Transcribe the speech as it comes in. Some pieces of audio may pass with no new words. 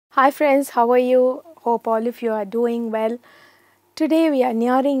Hi friends, how are you? Hope all of you are doing well. Today we are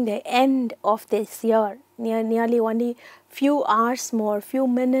nearing the end of this year, nearly only few hours more, few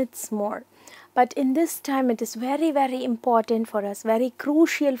minutes more. But in this time it is very important for us, very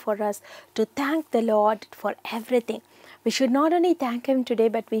crucial for us to thank the Lord for everything. We should not only thank Him today,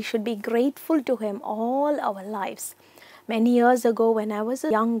 but we should be grateful to Him all our lives. Many years ago, when I was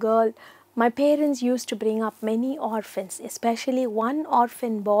a young girl, my parents used to bring up many orphans, especially one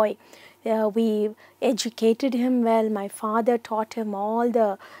orphan boy. We educated him well. My father taught him all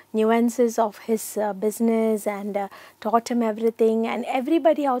the nuances of his business and taught him everything. And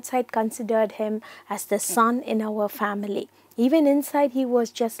everybody outside considered him as the son in our family. Even inside, he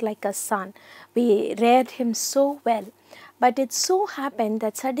was just like a son. We reared him so well. But it so happened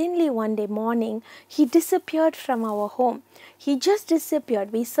that suddenly one day morning, he disappeared from our home. He just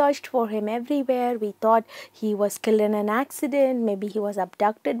disappeared. We searched for him everywhere. We thought he was killed in an accident. Maybe he was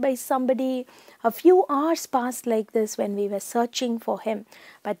abducted by somebody. A few hours passed like this when we were searching for him.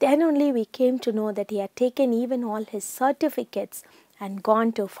 But then only we came to know that he had taken even all his certificates and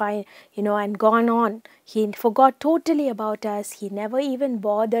gone to find, and gone on. He forgot totally about us. He never even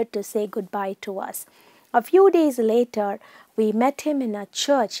bothered to say goodbye to us. A few days later, we met him in a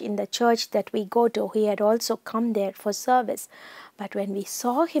church, in the church that we go to. He had also come there for service. But when we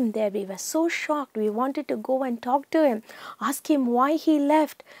saw him there, we were so shocked. We wanted to go and talk to him, ask him why he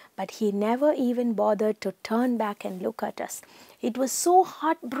left. But he never even bothered to turn back and look at us. It was so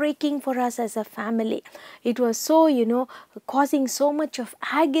heartbreaking for us as a family. It was so, causing so much of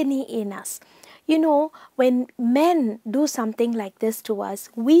agony in us. When men do something like this to us,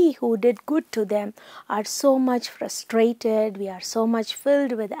 we who did good to them are so much frustrated. We are so much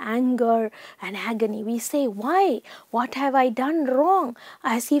filled with anger and agony. We say, why? What have I done wrong?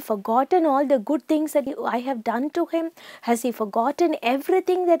 Has he forgotten all the good things that I have done to him? Has he forgotten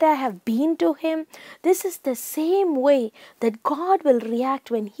everything that I have been to him? This is the same way that God will react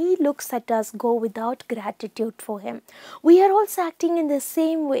when He looks at us go without gratitude for Him. We are also acting in the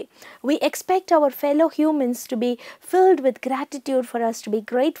same way. We expect our fellow humans to be filled with gratitude for us, to be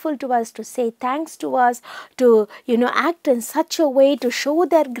grateful to us, to say thanks to us, to act in such a way to show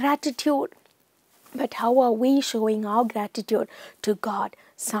their gratitude. But how are we showing our gratitude to God?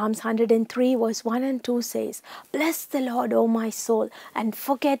 Psalms 103 verse 1 and 2 says, "Bless the Lord, O my soul, and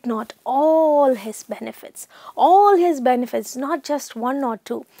forget not all His benefits." All His benefits, not just one or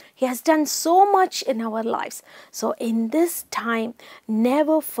two. He has done so much in our lives. So in this time,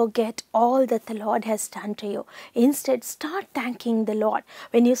 never forget all that the Lord has done to you. Instead, start thanking the Lord.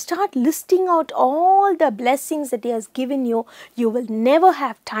 When you start listing out all the blessings that He has given you, you will never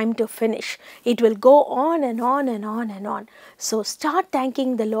have time to finish. It will go on and on and on and on. So start thanking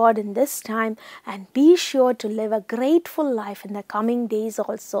the Lord in this time and be sure to live a grateful life in the coming days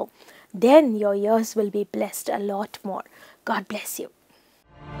also. Then your years will be blessed a lot more. God bless you.